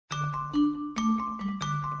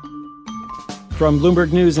From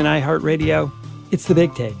Bloomberg News and iHeartRadio, it's The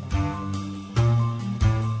Big Take.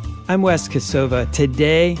 I'm Wes Kosova.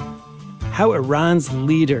 Today, how Iran's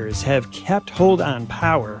leaders have kept hold on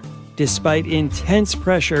power despite intense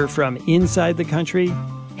pressure from inside the country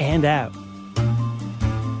and out.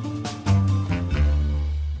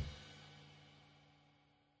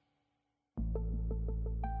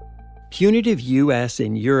 Punitive U.S.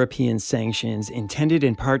 and European sanctions intended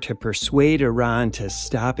in part to persuade Iran to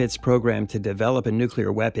stop its program to develop a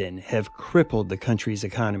nuclear weapon have crippled the country's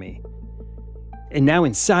economy. And now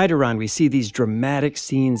inside Iran, we see these dramatic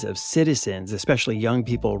scenes of citizens, especially young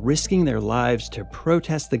people, risking their lives to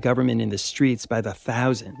protest the government in the streets by the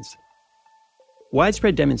thousands.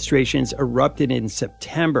 Widespread demonstrations erupted in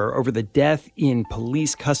September over the death in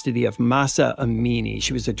police custody of Mahsa Amini.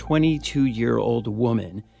 She was a 22-year-old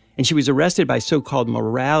woman, and she was arrested by so-called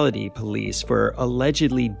morality police for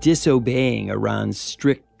allegedly disobeying Iran's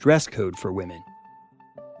strict dress code for women.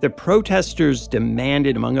 The protesters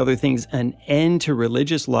demanded, among other things, an end to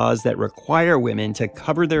religious laws that require women to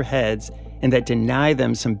cover their heads and that deny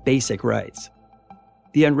them some basic rights.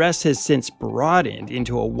 The unrest has since broadened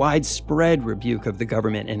into a widespread rebuke of the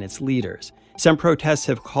government and its leaders. Some protests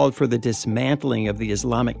have called for the dismantling of the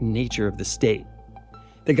Islamic nature of the state.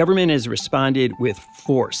 The government has responded with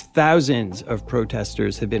force. Thousands of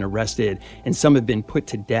protesters have been arrested, and some have been put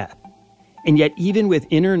to death. And yet, even with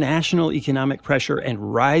international economic pressure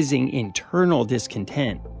and rising internal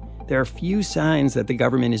discontent, there are few signs that the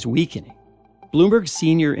government is weakening. Bloomberg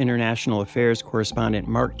senior international affairs correspondent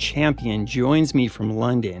Marc Champion joins me from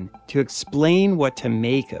London to explain what to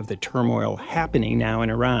make of the turmoil happening now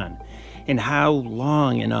in Iran and how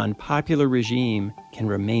long an unpopular regime can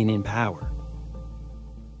remain in power.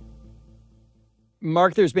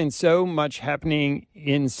 Mark, there's been so much happening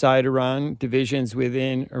inside Iran, divisions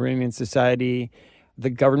within Iranian society,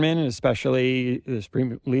 the government, and especially the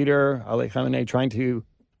supreme leader, Ali Khamenei, trying to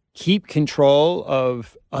keep control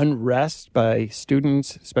of unrest by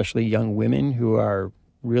students, especially young women who are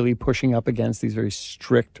really pushing up against these very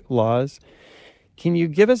strict laws. Can you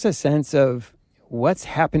give us a sense of what's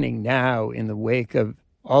happening now in the wake of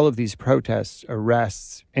all of these protests,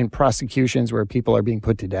 arrests, and prosecutions where people are being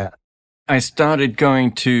put to death? I started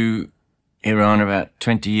going to Iran about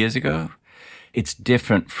 20 years ago. It's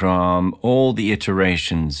different from all the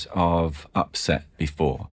iterations of upset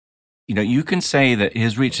before. You know, you can say that it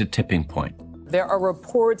has reached a tipping point. There are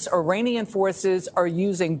reports Iranian forces are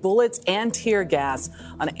using bullets and tear gas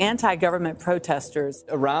on anti-government protesters.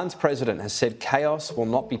 Iran's president has said chaos will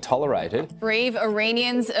not be tolerated. Brave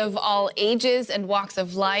Iranians of all ages and walks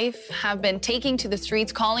of life have been taking to the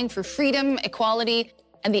streets calling for freedom, equality,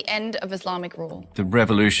 and the end of Islamic rule. The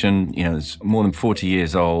revolution, is more than 40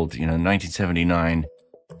 years old, 1979.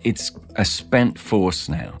 It's a spent force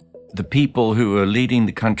now. The people who are leading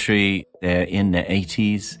the country, they're in their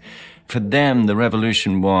 80s. For them, the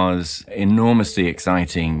revolution was enormously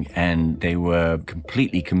exciting and they were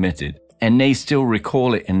completely committed. And they still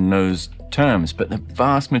recall it in those terms, but the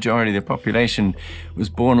vast majority of the population was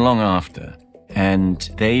born long after. And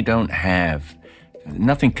they don't have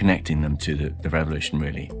nothing connecting them to the revolution,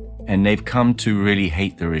 really. And they've come to really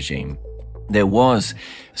hate the regime. There was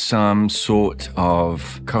some sort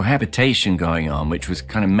of cohabitation going on, which was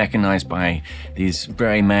kind of mechanized by these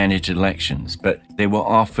very managed elections. But they were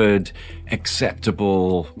offered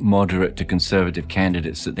acceptable, moderate to conservative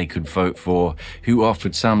candidates that they could vote for, who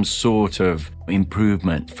offered some sort of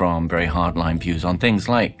improvement from very hardline views on things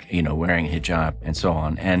like, wearing hijab and so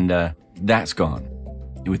on. And that's gone.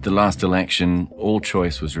 With the last election, all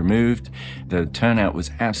choice was removed. The turnout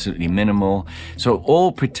was absolutely minimal. So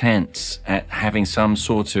all pretense at having some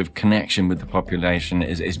sort of connection with the population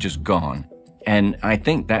is just gone. And I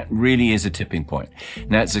think that really is a tipping point.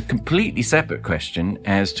 Now, it's a completely separate question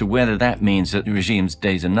as to whether that means that the regime's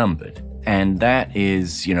days are numbered. And that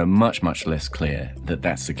is, much, much less clear that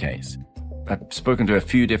that's the case. I've spoken to a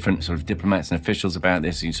few different sort of diplomats and officials about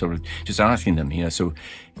this, and sort of just asking them, so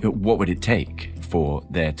what would it take for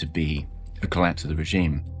there to be a collapse of the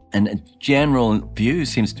regime? And a general view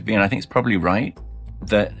seems to be, and I think it's probably right,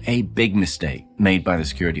 that a big mistake made by the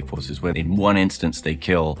security forces, where in one instance they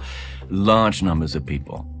kill large numbers of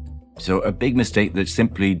people. So a big mistake that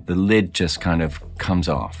simply the lid just kind of comes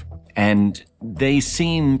off. And they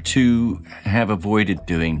seem to have avoided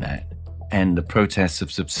doing that. And the protests have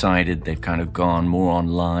subsided. They've kind of gone more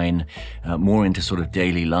online, more into sort of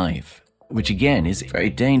daily life, which again is very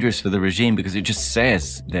dangerous for the regime because it just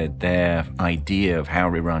says that their idea of how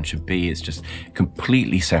Iran should be is just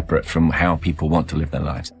completely separate from how people want to live their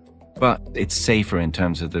lives. but it's safer in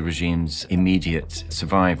terms of the regime's immediate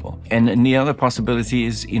survival. And the other possibility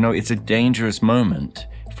is, it's a dangerous moment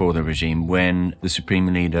for the regime when the supreme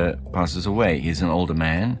leader passes away. He's an older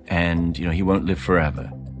man and, he won't live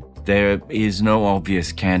forever. There is no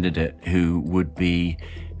obvious candidate who would be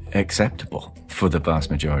acceptable for the vast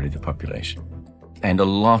majority of the population. And a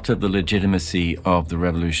lot of the legitimacy of the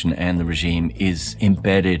revolution and the regime is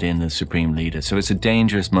embedded in the supreme leader. So it's a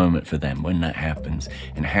dangerous moment for them when that happens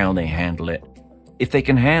and how they handle it. If they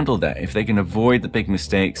can handle that, if they can avoid the big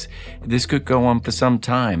mistakes, this could go on for some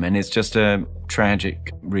time, and it's just a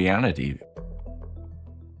tragic reality.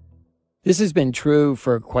 This has been true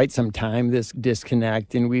for quite some time, this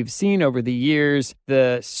disconnect, and we've seen over the years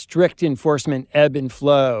the strict enforcement ebb and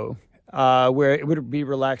flow, where it would be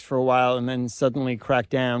relaxed for a while and then suddenly crack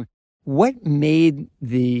down. What made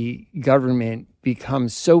the government become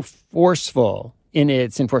so forceful in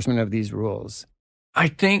its enforcement of these rules? I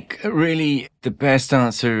think really the best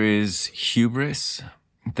answer is hubris,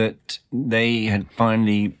 that they had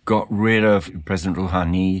finally got rid of President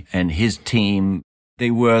Rouhani and his team. They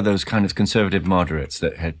were those kind of conservative moderates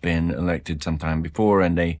that had been elected some time before,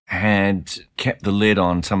 and they had kept the lid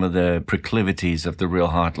on some of the proclivities of the real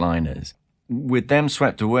hardliners. With them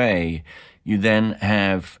swept away, you then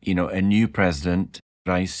have, a new president,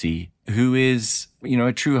 Raisi, who is,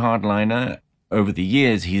 a true hardliner. Over the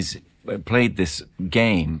years, he's played this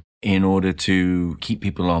game in order to keep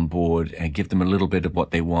people on board and give them a little bit of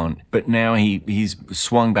what they want. But now he's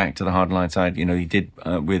swung back to the hardline side. He did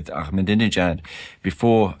with Ahmadinejad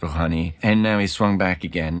before Rouhani, and now he's swung back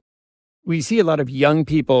again. We see a lot of young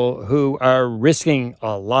people who are risking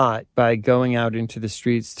a lot by going out into the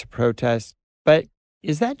streets to protest. But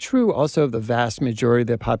is that true also of the vast majority of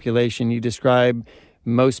the population? You describe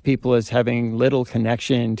most people as having little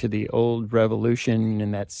connection to the old revolution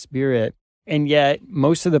and that spirit. And yet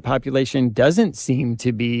most of the population doesn't seem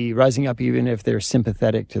to be rising up, even if they're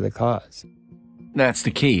sympathetic to the cause. That's the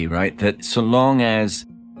key, right? That so long as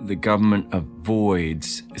the government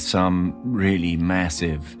avoids some really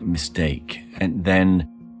massive mistake and then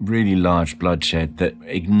really large bloodshed that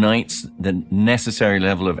ignites the necessary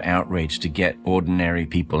level of outrage to get ordinary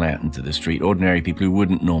people out into the street, ordinary people who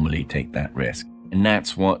wouldn't normally take that risk. And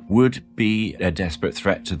that's what would be a desperate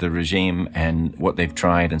threat to the regime and what they've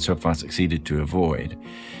tried and so far succeeded to avoid.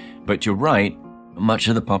 But you're right, much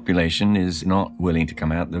of the population is not willing to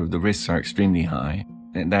come out. The risks are extremely high,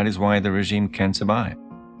 and that is why the regime can survive.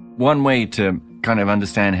 One way to kind of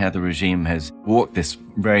understand how the regime has walked this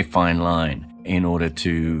very fine line in order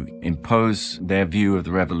to impose their view of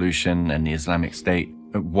the revolution and the Islamic State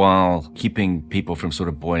while keeping people from sort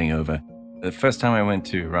of boiling over. The first time I went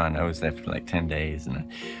to Iran, I was there for like 10 days and I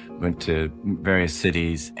went to various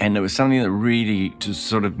cities, and there was something that really just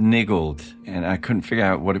sort of niggled, and I couldn't figure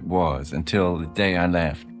out what it was until the day I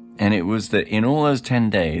left. And it was that in all those 10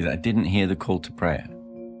 days, I didn't hear the call to prayer.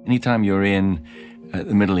 Anytime you're in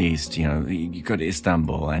the Middle East, you go to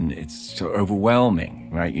Istanbul and it's so overwhelming,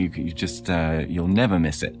 right? You just, you'll never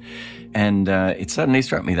miss it. And it suddenly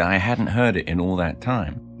struck me that I hadn't heard it in all that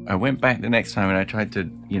time. I went back the next time and I tried to,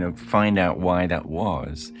 find out why that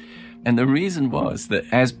was. And the reason was that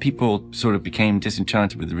as people sort of became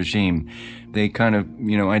disenchanted with the regime, they kind of,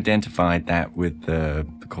 identified that with the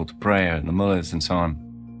call to prayer and the mullahs and so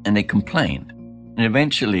on, and they complained. And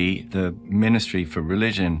eventually the Ministry for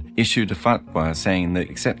Religion issued a fatwa saying that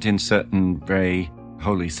except in certain very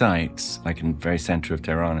holy sites, like in the very center of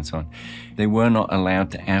Tehran and so on, they were not allowed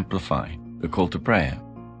to amplify the call to prayer.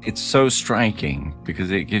 It's so striking because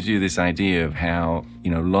it gives you this idea of how,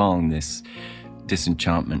 long this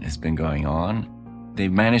disenchantment has been going on.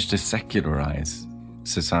 They've managed to secularize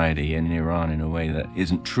society in Iran in a way that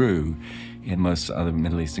isn't true in most other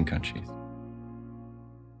Middle Eastern countries.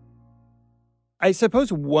 I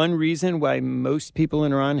suppose one reason why most people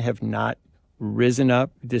in Iran have not risen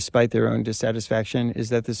up despite their own dissatisfaction is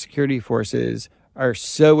that the security forces are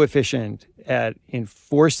so efficient at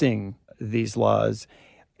enforcing these laws,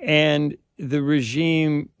 and the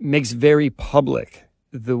regime makes very public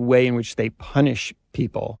the way in which they punish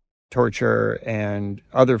people, torture and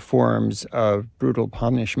other forms of brutal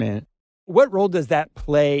punishment. What role does that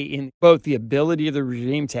play in both the ability of the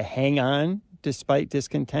regime to hang on despite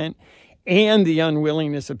discontent and the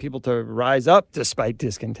unwillingness of people to rise up despite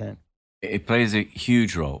discontent? It plays a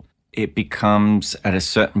huge role. It becomes, at a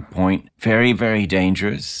certain point, very, very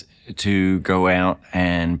dangerous to go out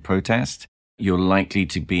and protest. You're likely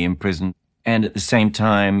to be imprisoned. And at the same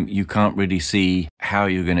time, you can't really see how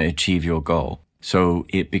you're going to achieve your goal. So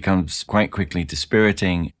it becomes quite quickly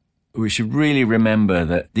dispiriting. We should really remember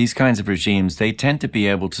that these kinds of regimes, they tend to be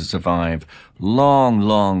able to survive long,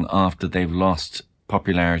 long after they've lost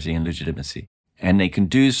popularity and legitimacy. And they can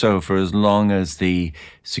do so for as long as the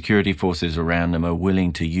security forces around them are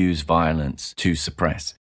willing to use violence to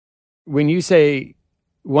suppress. When you say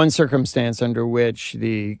one circumstance under which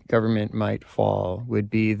the government might fall would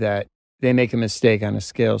be that they make a mistake on a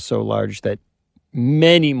scale so large that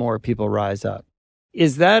many more people rise up.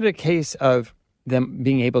 Is that a case of them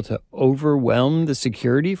being able to overwhelm the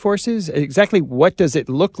security forces? Exactly what does it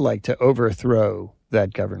look like to overthrow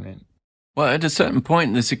that government? Well, at a certain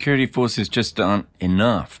point, the security forces just aren't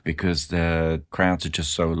enough because the crowds are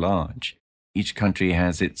just so large. Each country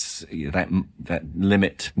has its, that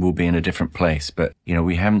limit will be in a different place. But,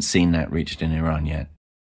 we haven't seen that reached in Iran yet.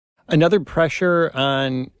 Another pressure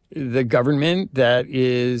on the government that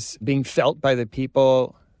is being felt by the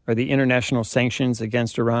people are the international sanctions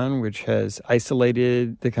against Iran, which has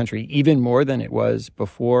isolated the country even more than it was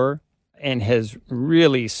before and has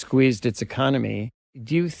really squeezed its economy.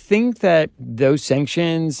 Do you think that those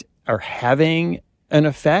sanctions are having an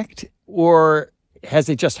effect, or has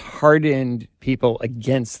it just hardened people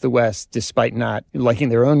against the West despite not liking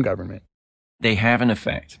their own government? They have an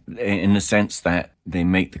effect in the sense that they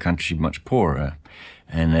make the country much poorer,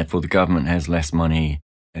 and therefore the government has less money,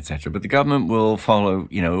 etc. But the government will follow,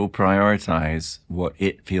 it will prioritize what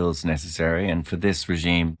it feels necessary. And for this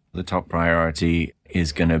regime, the top priority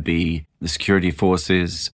is going to be the security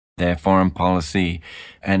forces, their foreign policy,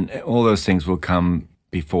 and all those things will come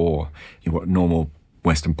before what normal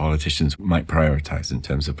Western politicians might prioritize in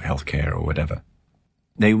terms of healthcare or whatever.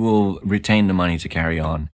 They will retain the money to carry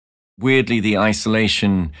on. Weirdly, the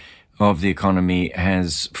isolation of the economy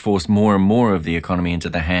has forced more and more of the economy into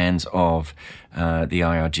the hands of the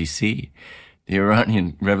IRGC. The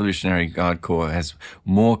Iranian Revolutionary Guard Corps has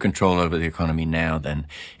more control over the economy now than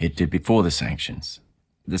it did before the sanctions.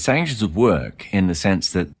 The sanctions work in the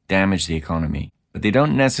sense that damage the economy, but they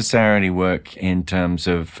don't necessarily work in terms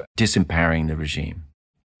of disempowering the regime.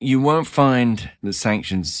 You won't find the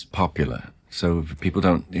sanctions popular, so people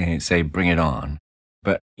don't say bring it on.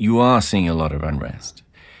 But you are seeing a lot of unrest.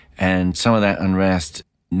 And some of that unrest,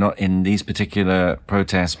 not in these particular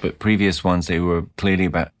protests, but previous ones, they were clearly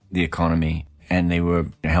about the economy. And they were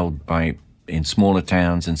held in smaller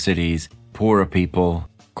towns and cities, poorer people,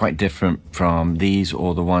 quite different from these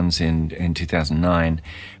or the ones in 2009.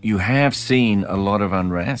 You have seen a lot of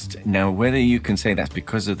unrest. Now, whether you can say that's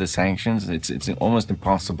because of the sanctions, it's almost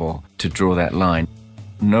impossible to draw that line.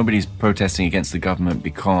 Nobody's protesting against the government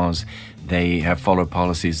because they have followed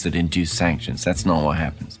policies that induce sanctions. That's not what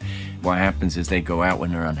happens. What happens is they go out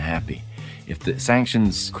when they're unhappy. If the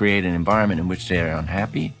sanctions create an environment in which they're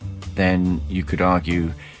unhappy, then you could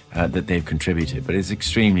argue that they've contributed. But it's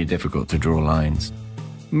extremely difficult to draw lines.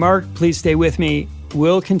 Marc, please stay with me.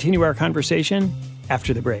 We'll continue our conversation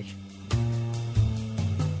after the break.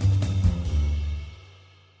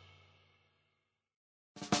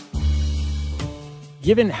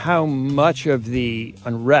 Given how much of the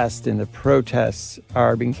unrest and the protests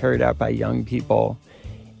are being carried out by young people,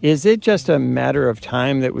 is it just a matter of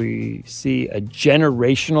time that we see a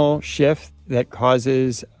generational shift that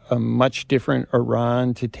causes a much different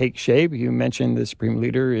Iran to take shape? You mentioned the supreme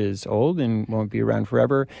leader is old and won't be around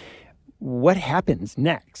forever. What happens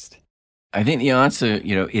next? I think the answer,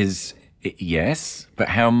 is yes, but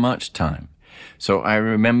how much time? So I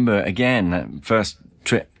remember, again, that first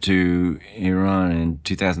trip to Iran in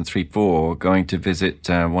 2003-04, going to visit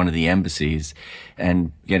one of the embassies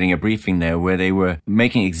and getting a briefing there where they were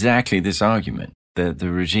making exactly this argument. The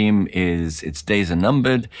regime its days are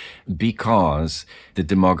numbered because the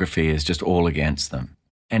demography is just all against them.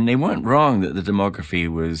 And they weren't wrong that the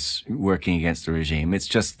demography was working against the regime. It's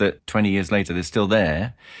just that 20 years later, they're still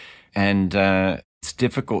there. And it's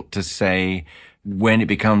difficult to say when it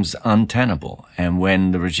becomes untenable and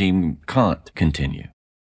when the regime can't continue.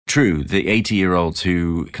 True, the 80-year-olds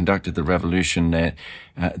who conducted the revolution,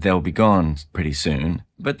 they'll be gone pretty soon.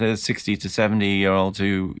 But the 60 to 70-year-olds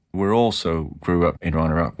who grew up in the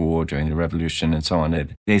Iran-Iraq War during the revolution and so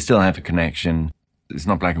on, they still have a connection. It's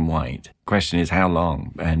not black and white. The question is how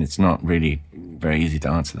long, and it's not really very easy to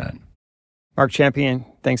answer that. Marc Champion,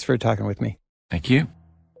 thanks for talking with me. Thank you.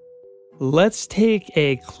 Let's take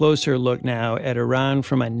a closer look now at Iran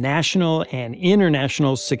from a national and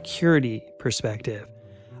international security perspective.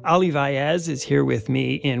 Ali Vaez is here with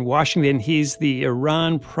me in Washington. He's the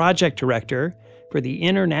Iran project director for the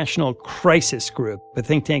International Crisis Group, a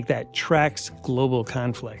think tank that tracks global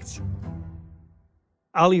conflicts.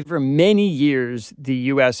 Ali, for many years, the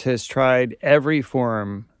U.S. has tried every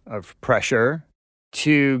form of pressure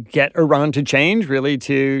to get Iran to change, really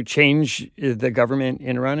to change the government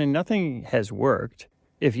in Iran, and nothing has worked.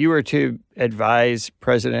 If you were to advise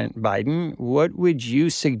President Biden, what would you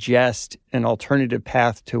suggest an alternative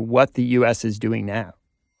path to what the U.S. is doing now?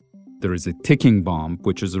 There is a ticking bomb,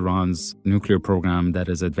 which is Iran's nuclear program that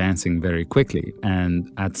is advancing very quickly.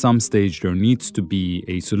 And at some stage, there needs to be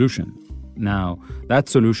a solution. Now, that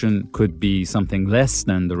solution could be something less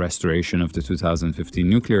than the restoration of the 2015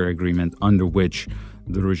 nuclear agreement, under which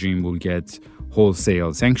the regime will get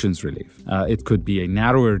wholesale sanctions relief. It could be a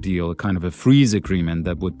narrower deal, kind of a freeze agreement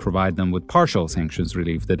that would provide them with partial sanctions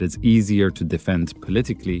relief that is easier to defend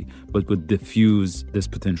politically, but would diffuse this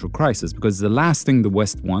potential crisis. Because the last thing the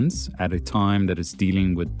West wants at a time that is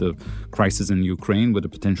dealing with the crisis in Ukraine, with a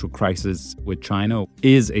potential crisis with China,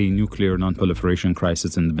 is a nuclear non-proliferation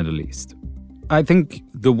crisis in the Middle East. I think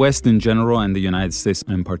the West in general and the United States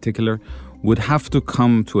in particular would have to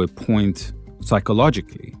come to a point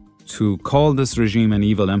psychologically to call this regime an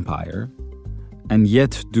evil empire and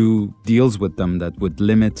yet do deals with them that would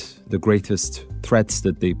limit the greatest threats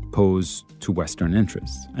that they pose to Western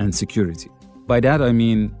interests and security. By that, I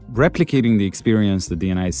mean replicating the experience that the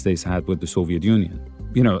United States had with the Soviet Union.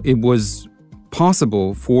 It was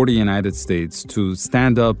possible for the United States to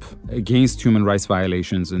stand up against human rights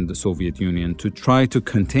violations in the Soviet Union, to try to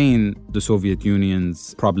contain the Soviet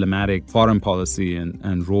Union's problematic foreign policy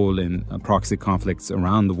and role in proxy conflicts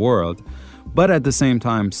around the world, but at the same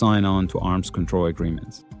time sign on to arms control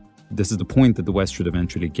agreements. This is the point that the West should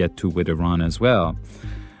eventually get to with Iran as well.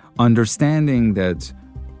 Understanding that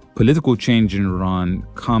political change in Iran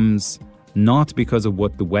comes not because of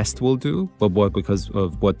what the West will do, but because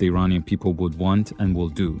of what the Iranian people would want and will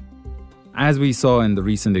do. As we saw in the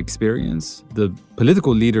recent experience, the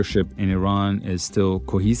political leadership in Iran is still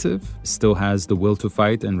cohesive, still has the will to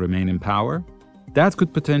fight and remain in power. That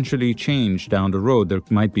could potentially change down the road. There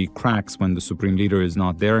might be cracks when the supreme leader is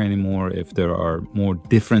not there anymore, if there are more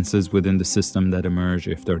differences within the system that emerge,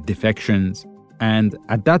 if there are defections. And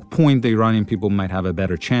at that point, the Iranian people might have a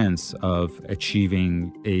better chance of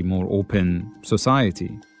achieving a more open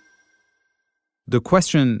society. The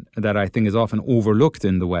question that I think is often overlooked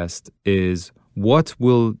in the West is, what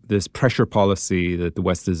will this pressure policy that the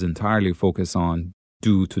West is entirely focused on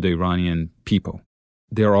do to the Iranian people?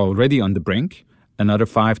 They're already on the brink. Another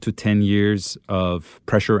 5 to 10 years of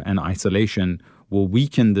pressure and isolation will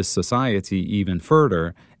weaken this society even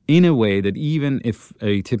further, in a way that even if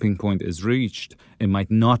a tipping point is reached, it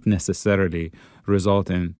might not necessarily result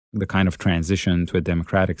in the kind of transition to a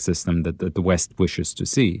democratic system that the West wishes to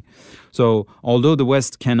see. So although the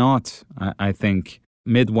West cannot, I think,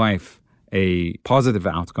 midwife a positive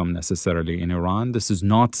outcome necessarily in Iran, this is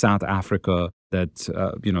not South Africa that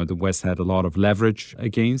the West had a lot of leverage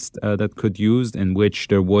against that could use, in which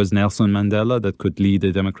there was Nelson Mandela that could lead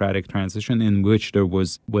a democratic transition, in which there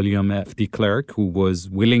was William F. de Klerk, who was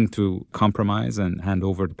willing to compromise and hand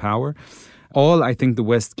over the power. All I think the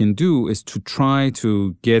West can do is to try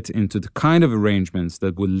to get into the kind of arrangements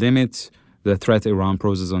that would limit the threat Iran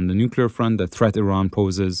poses on the nuclear front, the threat Iran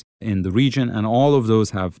poses in the region, and all of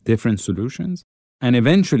those have different solutions. And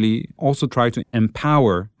eventually also try to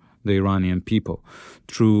empower the Iranian people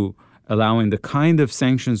through allowing the kind of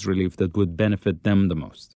sanctions relief that would benefit them the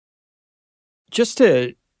most. Just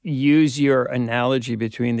to use your analogy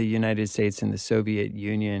between the United States and the Soviet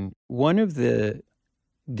Union, one of the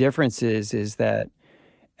differences is that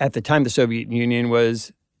at the time the Soviet Union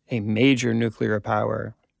was a major nuclear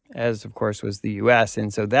power, as of course was the U.S.,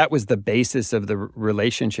 and so that was the basis of the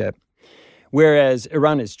relationship. Whereas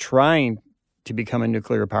Iran is trying to become a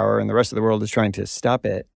nuclear power and the rest of the world is trying to stop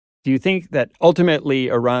it. Do you think that ultimately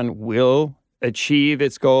Iran will achieve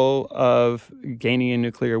its goal of gaining a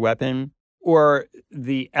nuclear weapon, or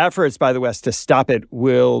the efforts by the West to stop it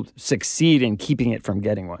will succeed in keeping it from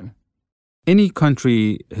getting one? Any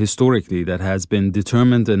country historically that has been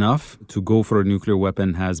determined enough to go for a nuclear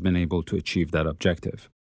weapon has been able to achieve that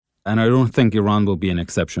objective. And I don't think Iran will be an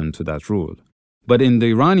exception to that rule. But in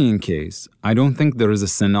the Iranian case, I don't think there is a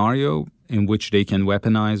scenario in which they can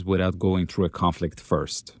weaponize without going through a conflict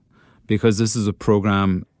first. Because this is a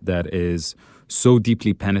program that is so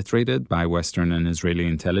deeply penetrated by Western and Israeli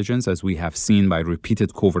intelligence, as we have seen by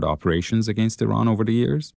repeated covert operations against Iran over the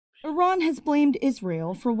years. Iran has blamed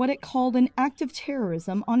Israel for what it called an act of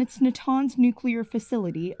terrorism on its Natanz nuclear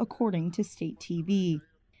facility, according to state TV.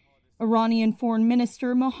 Iranian Foreign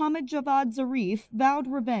Minister Mohammad Javad Zarif vowed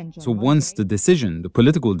revenge. So once the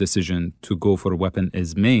political decision to go for a weapon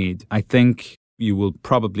is made, I think you will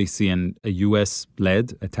probably see a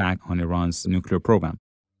U.S.-led attack on Iran's nuclear program.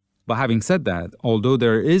 But having said that, although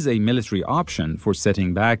there is a military option for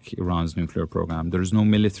setting back Iran's nuclear program, there is no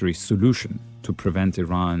military solution to prevent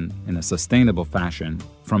Iran in a sustainable fashion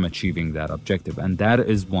from achieving that objective. And that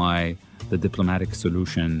is why the diplomatic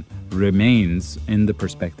solution remains, in the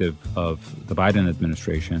perspective of the Biden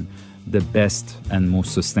administration, the best and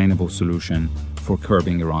most sustainable solution for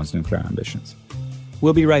curbing Iran's nuclear ambitions.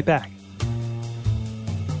 We'll be right back.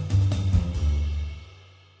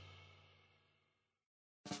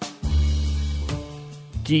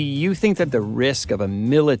 Do you think that the risk of a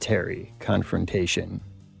military confrontation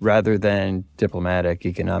rather than diplomatic,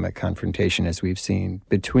 economic confrontation, as we've seen,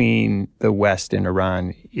 between the West and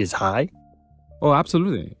Iran is high? Oh,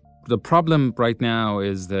 absolutely. The problem right now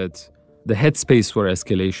is that the headspace for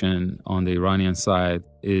escalation on the Iranian side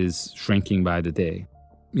is shrinking by the day.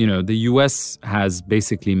 You know, the U.S. has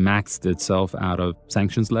basically maxed itself out of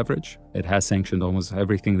sanctions leverage. It has sanctioned almost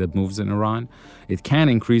everything that moves in Iran. It can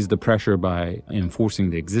increase the pressure by enforcing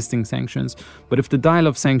the existing sanctions. But if the dial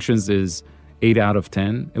of sanctions is 8 out of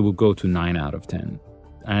 10, it will go to 9 out of 10.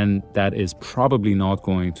 And that is probably not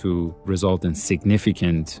going to result in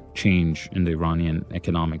significant change in the Iranian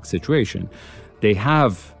economic situation. They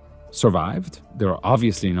have survived. They're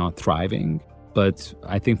obviously not thriving. But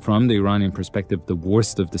I think from the Iranian perspective, the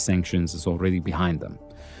worst of the sanctions is already behind them.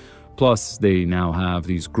 Plus, they now have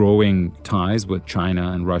these growing ties with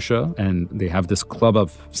China and Russia, and they have this club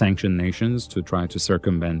of sanctioned nations to try to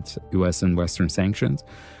circumvent U.S. and Western sanctions.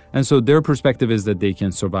 And so their perspective is that they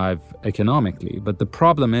can survive economically. But the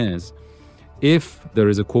problem is, if there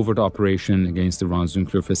is a covert operation against Iran's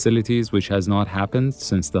nuclear facilities, which has not happened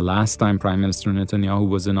since the last time Prime Minister Netanyahu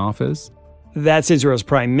was in office. That's Israel's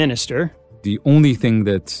prime minister. The only thing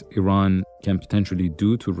that Iran can potentially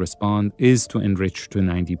do to respond is to enrich to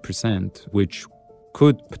 90%, which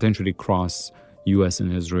could potentially cross U.S.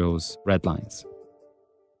 and Israel's red lines.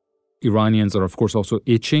 Iranians are, of course, also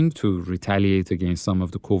itching to retaliate against some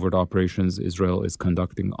of the covert operations Israel is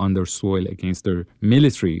conducting on their soil against their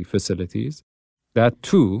military facilities. That,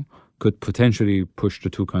 too, could potentially push the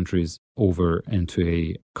two countries over into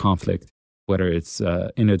a conflict, whether it's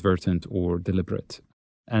inadvertent or deliberate.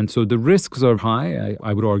 And so the risks are high.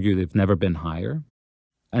 I would argue they've never been higher.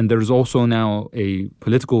 And there's also now a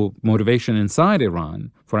political motivation inside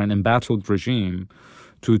Iran for an embattled regime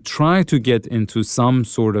to try to get into some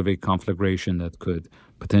sort of a conflagration that could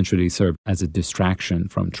potentially serve as a distraction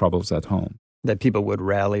from troubles at home. That people would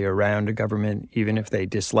rally around a government even if they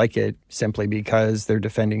dislike it simply because they're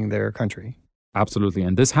defending their country. Absolutely.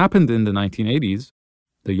 And this happened in the 1980s.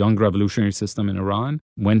 The young revolutionary system in Iran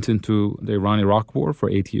went into the Iran-Iraq war for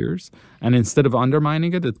 8 years, and instead of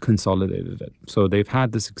undermining it, it consolidated it. So they've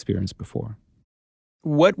had this experience before.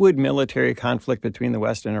 What would military conflict between the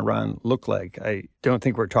West and Iran look like? I don't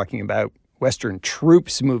think we're talking about Western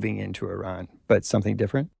troops moving into Iran, but something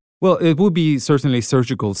different? Well, it would be certainly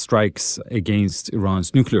surgical strikes against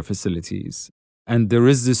Iran's nuclear facilities. And there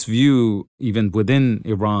is this view, even within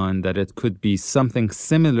Iran, that it could be something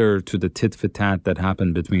similar to the tit-for-tat that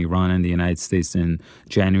happened between Iran and the United States in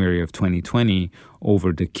January of 2020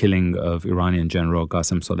 over the killing of Iranian General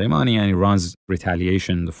Qasem Soleimani and Iran's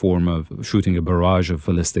retaliation in the form of shooting a barrage of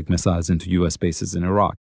ballistic missiles into U.S. bases in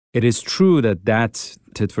Iraq. It is true that that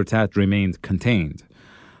tit-for-tat remained contained.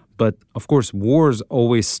 But, of course, wars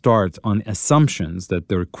always start on assumptions that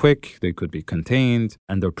they're quick, they could be contained,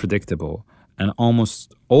 and they're predictable. And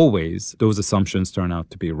almost always, those assumptions turn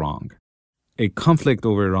out to be wrong. A conflict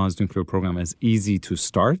over Iran's nuclear program is easy to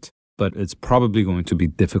start, but it's probably going to be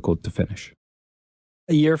difficult to finish.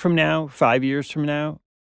 A year from now, 5 years from now,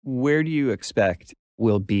 where do you expect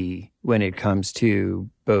we'll be when it comes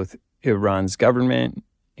to both Iran's government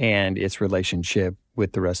and its relationship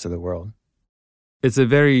with the rest of the world? It's a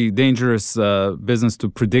very dangerous business to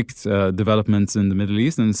predict developments in the Middle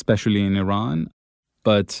East, and especially in Iran.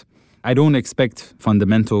 But I don't expect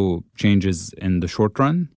fundamental changes in the short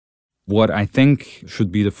run. What I think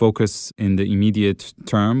should be the focus in the immediate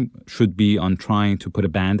term should be on trying to put a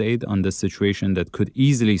Band-Aid on this situation that could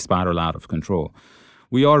easily spiral out of control.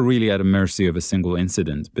 We are really at the mercy of a single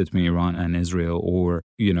incident between Iran and Israel, or,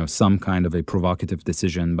 some kind of a provocative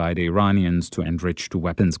decision by the Iranians to enrich to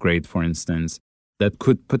weapons grade, for instance, that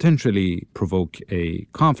could potentially provoke a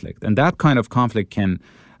conflict. And that kind of conflict can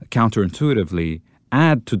counterintuitively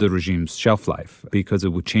add to the regime's shelf life because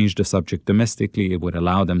it would change the subject domestically. It would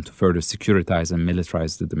allow them to further securitize and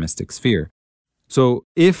militarize the domestic sphere. So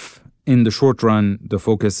if in the short run, the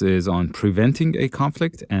focus is on preventing a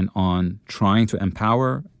conflict and on trying to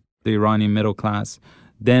empower the Iranian middle class,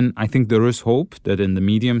 then I think there is hope that in the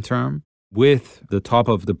medium term, with the top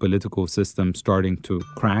of the political system starting to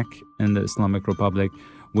crack in the Islamic Republic,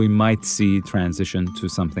 we might see transition to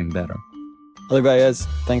something better. Ali Vaez,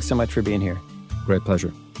 thanks so much for being here. Great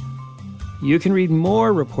pleasure. You can read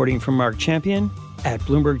more reporting from Marc Champion at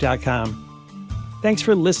Bloomberg.com. Thanks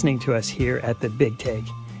for listening to us here at The Big Take.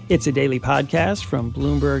 It's a daily podcast from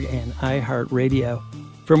Bloomberg and iHeartRadio.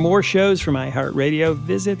 For more shows from iHeartRadio,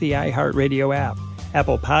 visit the iHeartRadio app,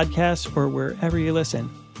 Apple Podcasts, or wherever you listen.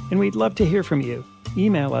 And we'd love to hear from you.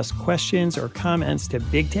 Email us questions or comments to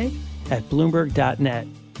bigtake@bloomberg.net.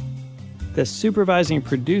 The supervising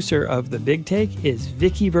producer of The Big Take is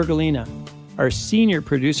Vicky Vergolina. Our senior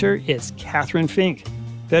producer is Catherine Fink.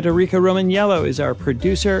 Federica Romaniello is our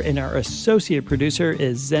producer, and our associate producer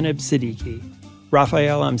is Zeneb Siddiqui.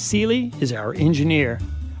 Raphael Amsili is our engineer.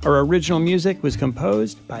 Our original music was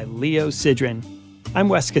composed by Leo Sidran. I'm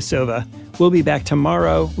Wes Kosova. We'll be back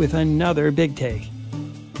tomorrow with another Big Take.